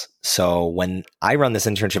scales. So when I run this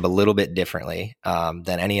internship a little bit differently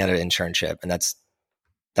than any other internship, and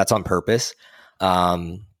that's on purpose,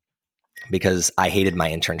 because I hated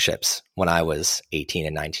my internships when I was 18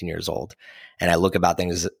 and 19 years old. And I look about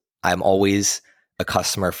things, I'm always a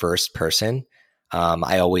customer first person.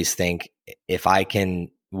 I always think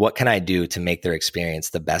what can I do to make their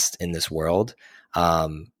experience the best in this world?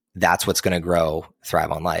 That's what's going to grow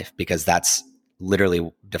Thrive on Life, because that's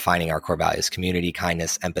literally defining our core values: community,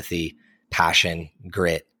 kindness, empathy, passion,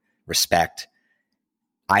 grit, respect.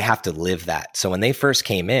 I have to live that. So when they first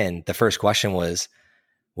came in, the first question was,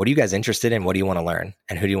 what are you guys interested in? What do you want to learn?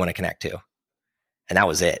 And who do you want to connect to? And that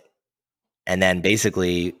was it. And then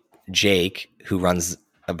basically Jake, who runs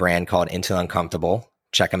a brand called Into Uncomfortable,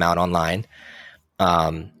 check him out online,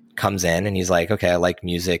 comes in and he's like, okay, I like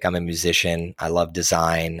music. I'm a musician. I love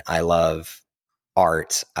design. I love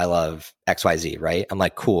art. I love XYZ, right? I'm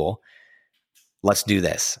like, cool, let's do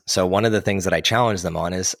this. So one of the things that I challenge them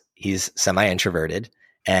on is he's semi-introverted.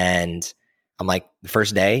 And I'm like, the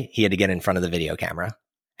first day he had to get in front of the video camera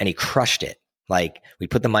and he crushed it. Like, we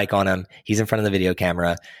put the mic on him, he's in front of the video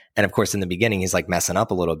camera. And of course, in the beginning, he's like messing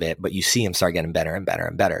up a little bit, but you see him start getting better and better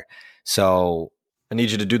and better. So I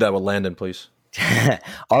need you to do that with Landon, please.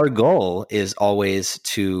 Our goal is always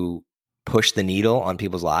to push the needle on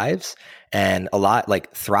people's lives. And a lot,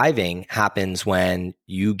 like, thriving happens when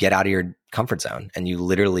you get out of your comfort zone and you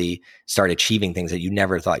literally start achieving things that you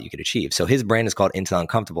never thought you could achieve. So his brand is called Into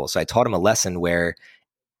Uncomfortable. So I taught him a lesson where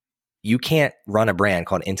you can't run a brand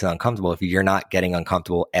called Into Uncomfortable if you're not getting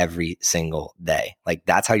uncomfortable every single day. Like,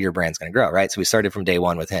 that's how your brand's going to grow, right? So we started from day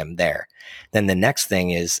one with him there. Then the next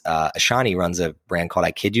thing is Ashani runs a brand called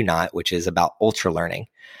I Kid You Not, which is about ultra learning.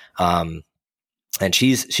 And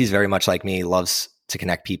she's very much like me, loves to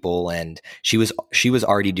connect people. And she was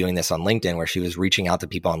already doing this on LinkedIn, where she was reaching out to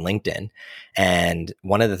people on LinkedIn. And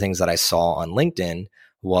one of the things that I saw on LinkedIn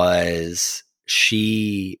was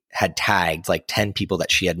she had tagged like 10 people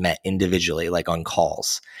that she had met individually, like on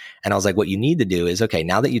calls. And I was like, what you need to do is, okay,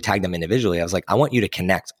 now that you tag them individually, I was like, I want you to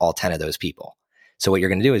connect all 10 of those people. So what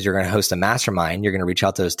you're going to do is you're going to host a mastermind. You're going to reach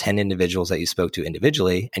out to those 10 individuals that you spoke to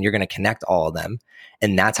individually, and you're going to connect all of them.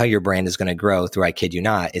 And that's how your brand is going to grow through I Kid You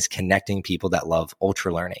Not, is connecting people that love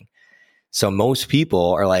ultra learning. So most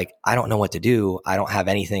people are like, I don't know what to do. I don't have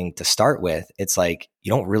anything to start with. It's like, you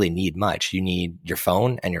don't really need much. You need your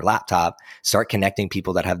phone and your laptop. Start connecting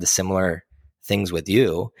people that have the similar things with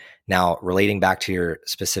you. Now, relating back to your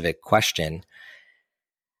specific question,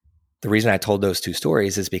 the reason I told those two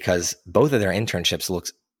stories is because both of their internships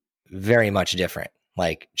looks very much different.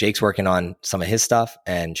 Like, Jake's working on some of his stuff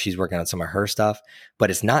and she's working on some of her stuff, but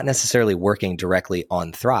it's not necessarily working directly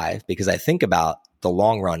on Thrive, because I think about the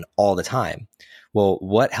long run all the time. Well,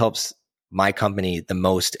 what helps my company the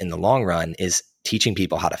most in the long run is teaching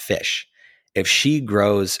people how to fish. If she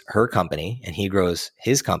grows her company and he grows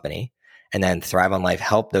his company, and then Thrive on Life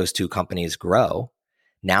help those two companies grow,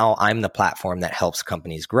 now I'm the platform that helps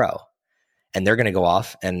companies grow. And they're going to go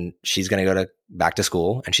off, and she's going to go back to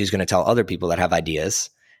school, and she's going to tell other people that have ideas,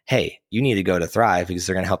 hey, you need to go to Thrive because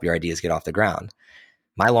they're going to help your ideas get off the ground.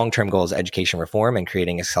 My long-term goal is education reform and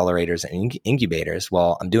creating accelerators and incubators.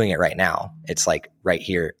 Well, I'm doing it right now. It's like right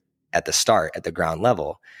here at the start, at the ground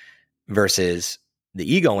level, versus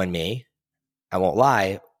the ego in me, I won't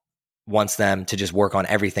lie, wants them to just work on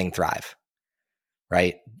everything Thrive,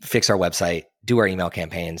 right? Fix our website, do our email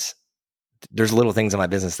campaigns. There's little things in my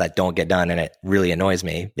business that don't get done, and it really annoys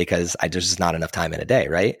me because there's just not enough time in a day,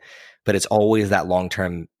 right? But it's always that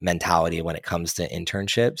long-term mentality when it comes to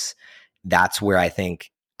internships. That's where I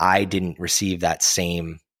think I didn't receive that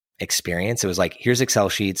same experience. It was like, here's Excel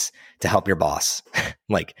sheets to help your boss,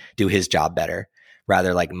 like, do his job better.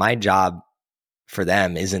 Rather, like, my job for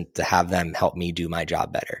them isn't to have them help me do my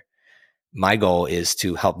job better. My goal is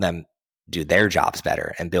to help them do their jobs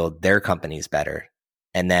better and build their companies better,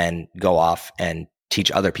 and then go off and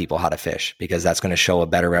teach other people how to fish, because that's going to show a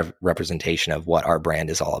better representation of what our brand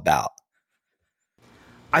is all about.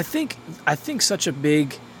 I think such a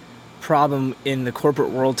big problem in the corporate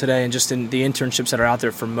world today, and just in the internships that are out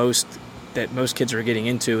there for most kids are getting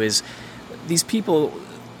into, is these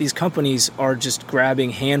companies are just grabbing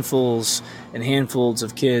handfuls and handfuls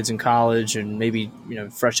of kids in college and maybe,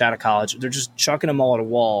 fresh out of college. They're just chucking them all at a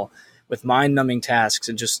wall with mind-numbing tasks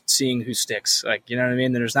and just seeing who sticks. Like, you know what I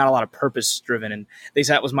mean? There's not a lot of purpose-driven, and at least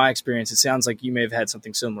that was my experience. It sounds like you may have had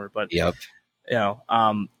something similar, but Yep.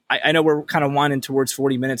 I know we're kind of winding towards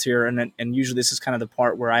 40 minutes here, and usually this is kind of the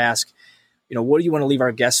part where I ask, what do you want to leave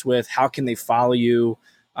our guests with? How can they follow you?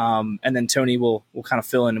 And then Tony will kind of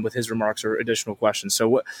fill in with his remarks or additional questions.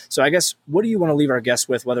 So I guess, what do you want to leave our guests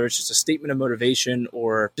with, whether it's just a statement of motivation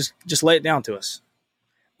or just lay it down to us?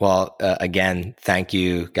 Well, again, thank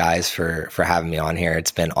you guys for having me on here.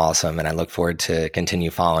 It's been awesome, and I look forward to continue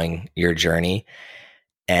following your journey.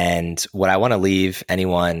 And what I want to leave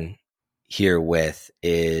anyone here with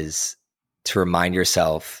is to remind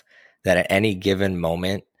yourself that at any given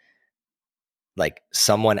moment, like,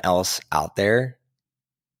 someone else out there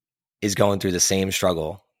is going through the same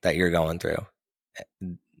struggle that you're going through.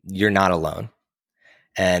 You're not alone.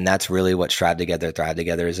 And that's really what Strive Together, Thrive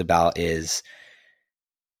Together is about, is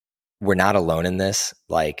we're not alone in this.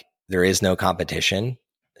 Like, there is no competition.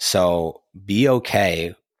 So be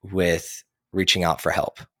okay with reaching out for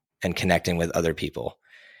help and connecting with other people.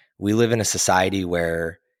 We live in a society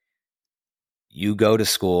where you go to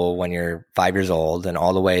school when you're 5 years old and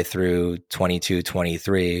all the way through 22,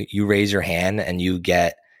 23, you raise your hand and you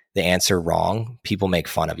get the answer wrong. People make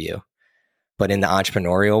fun of you. But in the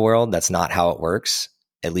entrepreneurial world, that's not how it works.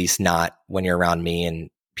 At least not when you're around me and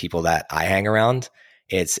people that I hang around.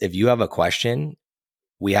 It's, if you have a question,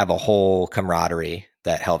 we have a whole camaraderie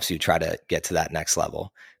that helps you try to get to that next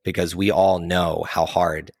level, because we all know how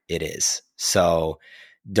hard it is. So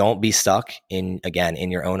don't be stuck in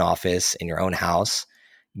your own office, in your own house.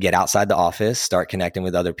 Get outside the office, start connecting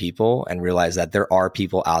with other people, and realize that there are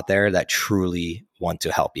people out there that truly want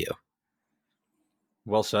to help you.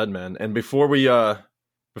 Well said, man. And before we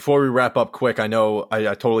wrap up quick, I know I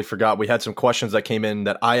totally forgot. We had some questions that came in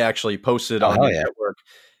that I actually posted on the network.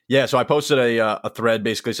 Yeah, so I posted a thread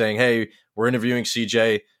basically saying, hey, we're interviewing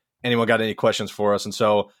CJ. Anyone got any questions for us? And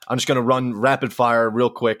so I'm just going to run rapid fire real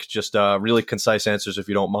quick, just really concise answers if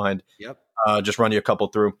you don't mind. Yep. Just run you a couple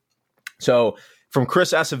through. So from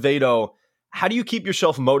Chris Acevedo, how do you keep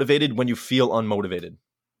yourself motivated when you feel unmotivated?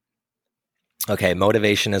 Okay,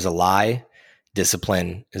 motivation is a lie.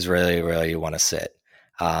 Discipline is really where you want to sit.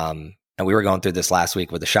 And we were going through this last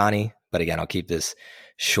week with Ashani, but again, I'll keep this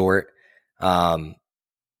short.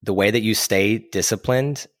 The way that you stay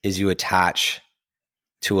disciplined is you attach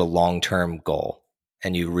to a long-term goal,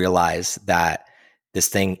 and you realize that this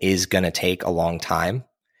thing is going to take a long time.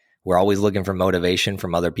 We're always looking for motivation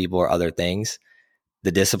from other people or other things.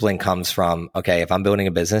 The discipline comes from, okay, if I'm building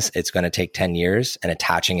a business, it's going to take 10 years, and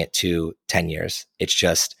attaching it to 10 years. It's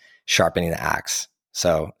just sharpening the axe.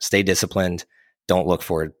 So stay disciplined. Don't look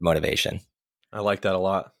for motivation. I like that a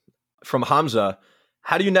lot. From Hamza,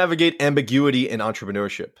 how do you navigate ambiguity in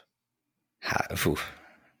entrepreneurship?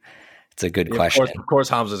 It's a good question. Of course,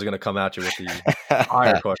 Hamza is going to come at you with the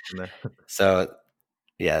higher question there. So,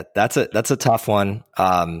 yeah, that's a tough one,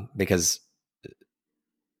 because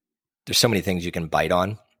there's so many things you can bite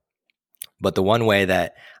on. But the one way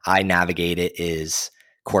that I navigate it is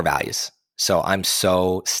core values. So I'm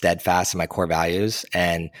so steadfast in my core values.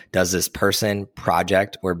 And does this person,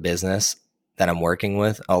 project, or business that I'm working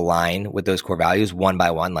with align with those core values one by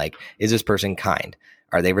one? Like, is this person kind?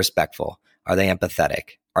 Are they respectful? Are they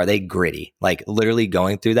empathetic? Are they gritty? Like, literally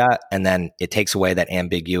going through that. And then it takes away that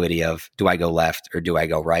ambiguity of, do I go left or do I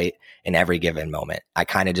go right in every given moment? I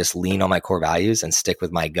kind of just lean on my core values and stick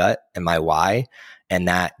with my gut and my why. And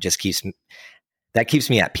that just keeps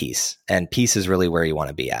me at peace. And peace is really where you want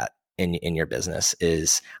to be at in your business.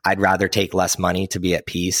 Is I'd rather take less money to be at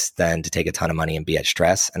peace than to take a ton of money and be at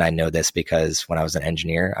stress. And I know this because when I was an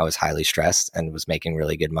engineer, I was highly stressed and was making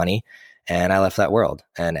really good money. And I left that world.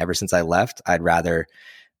 And ever since I left, I'd rather,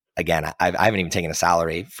 again, I haven't even taken a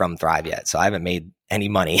salary from Thrive yet. So I haven't made any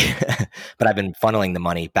money, but I've been funneling the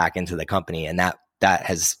money back into the company. And that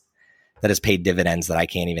has paid dividends that I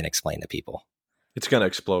can't even explain to people. It's going to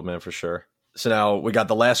explode, man, for sure. So now we got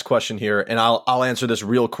the last question here, and I'll answer this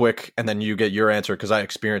real quick, and then you get your answer because I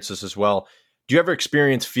experienced this as well. Do you ever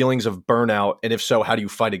experience feelings of burnout? And if so, how do you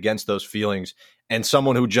fight against those feelings? And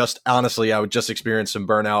someone who I would just experience some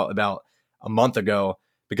burnout about a month ago,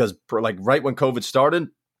 because like right when COVID started,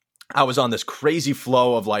 I was on this crazy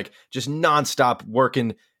flow of like just nonstop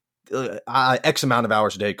working X amount of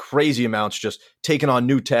hours a day, crazy amounts, just taking on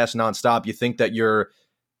new tasks nonstop. You think that you're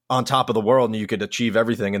on top of the world and you could achieve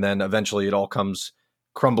everything. And then eventually it all comes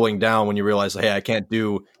crumbling down when you realize, hey, I can't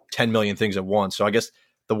do 10 million things at once. So I guess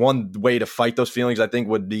the one way to fight those feelings, I think,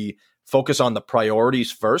 would be focus on the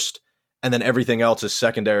priorities first, and then everything else is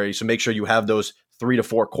secondary. So make sure you have those 3 to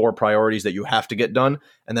 4 core priorities that you have to get done.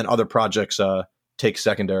 And then other projects take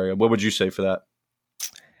secondary. What would you say for that?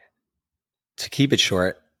 To keep it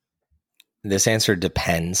short, this answer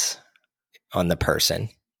depends on the person.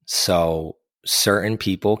 So certain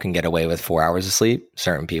people can get away with 4 hours of sleep.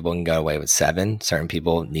 Certain people can get away with 7. Certain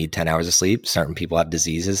people need 10 hours of sleep. Certain people have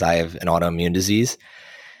diseases. I have an autoimmune disease.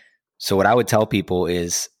 So what I would tell people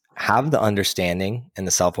is have the understanding and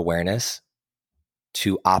the self-awareness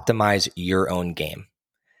to optimize your own game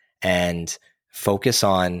and focus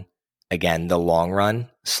on, again, the long run.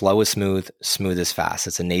 Slow is smooth, smooth is fast.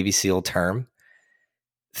 It's a Navy SEAL term.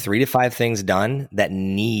 3 to 5 things done that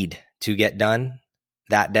need to get done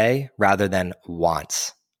that day rather than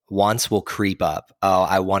wants. Wants will creep up. Oh,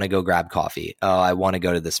 I want to go grab coffee. Oh, I want to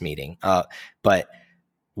go to this meeting. But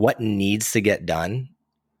what needs to get done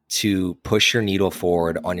to push your needle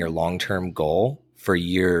forward on your long-term goal, for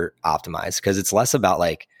your optimize, because it's less about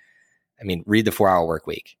like, read the 4-hour work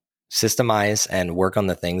week, systemize and work on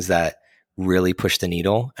the things that really push the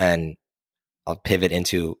needle. And I'll pivot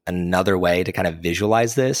into another way to kind of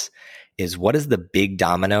visualize this is what is the big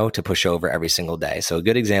domino to push over every single day. So a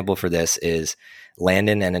good example for this is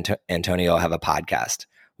Landon and Antonio have a podcast.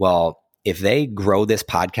 Well, if they grow this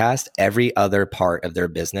podcast, every other part of their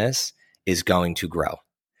business is going to grow.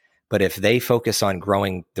 But if they focus on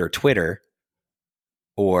growing their Twitter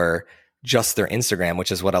or just their Instagram,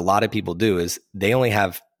 which is what a lot of people do, is they only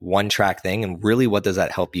have one track thing. And really, what does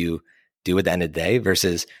that help you do at the end of the day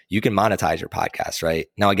versus you can monetize your podcast, right?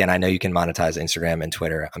 Now, again, I know you can monetize Instagram and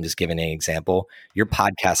Twitter. I'm just giving an example. Your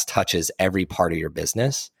podcast touches every part of your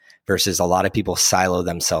business versus a lot of people silo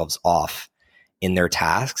themselves off in their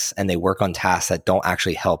tasks and they work on tasks that don't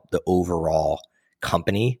actually help the overall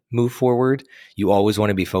company move forward. You always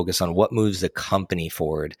want to be focused on what moves the company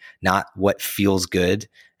forward, not what feels good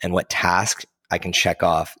and what task I can check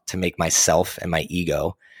off to make myself and my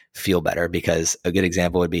ego feel better. Because a good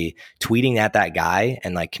example would be tweeting at that guy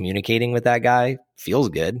and like communicating with that guy feels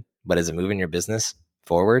good, but is it moving your business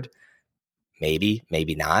forward? Maybe,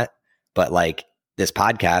 maybe not. But like this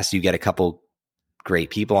podcast, you get a couple great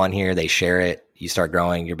people on here, they share it, you start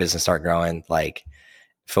growing, your business start growing. Like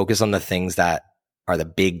focus on the things that are the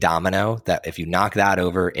big domino that if you knock that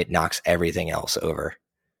over, it knocks everything else over.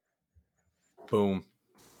 Boom.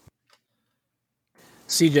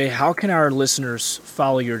 CJ, how can our listeners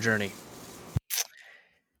follow your journey?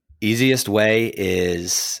 Easiest way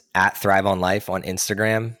is at Thrive on Life on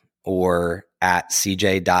Instagram or at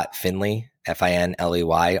cj.finley,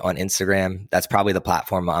 Finley on Instagram. That's probably the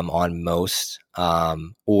platform I'm on most.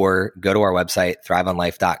 Or go to our website,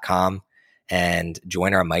 thriveonlife.com, and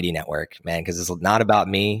join our mighty network, man, because it's not about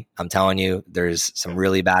me. I'm telling you, there's some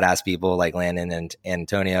really badass people like Landon and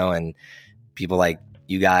Antonio and people like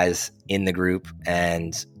you guys in the group,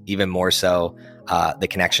 and even more so the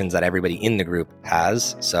connections that everybody in the group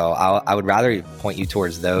has. So I would rather point you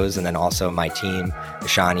towards those, and then also my team,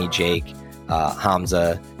 Ashani, Jake,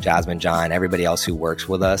 Hamza, Jasmine, John, everybody else who works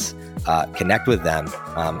with us. Connect with them.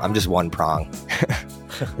 I'm just one prong.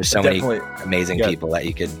 There's so many amazing people that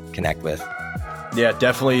you could connect with. Yeah,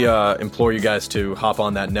 definitely implore you guys to hop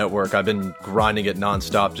on that network. I've been grinding it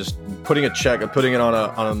nonstop, just putting it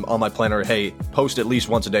on my planner. Hey, post at least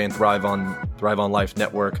once a day and Thrive on Life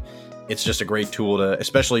network. It's just a great tool to,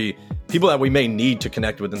 especially people that we may need to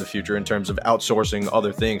connect with in the future in terms of outsourcing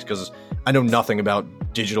other things, because I know nothing about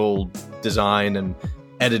digital design and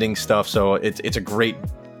editing stuff. So it's a great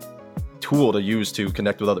tool to use to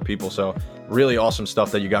connect with other people. So really awesome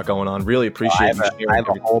stuff that you got going on. Really appreciate you. I have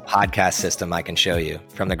a whole podcast system I can show you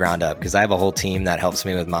from the ground up, because I have a whole team that helps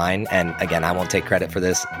me with mine. And again, I won't take credit for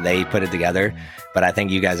this. They put it together, but I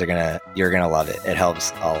think you guys you're going to love it. It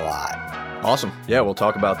helps a lot. Awesome. Yeah, we'll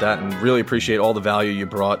talk about that, and really appreciate all the value you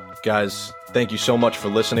brought. Guys, thank you so much for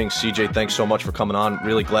listening. CJ, thanks so much for coming on.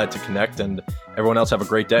 Really glad to connect, and everyone else have a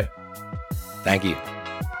great day. Thank you.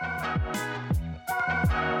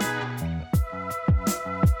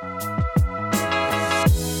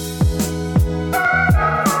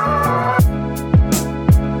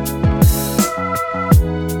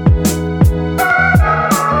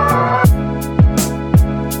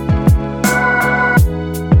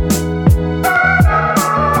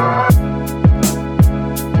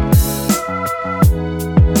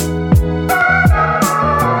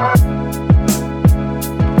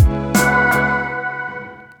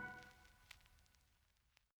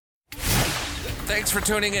 Thanks for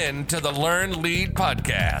tuning in to the Learn Lead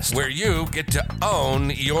podcast, where you get to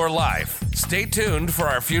own your life. Stay tuned for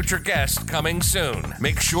our future guest coming soon.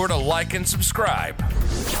 Make sure to like and subscribe.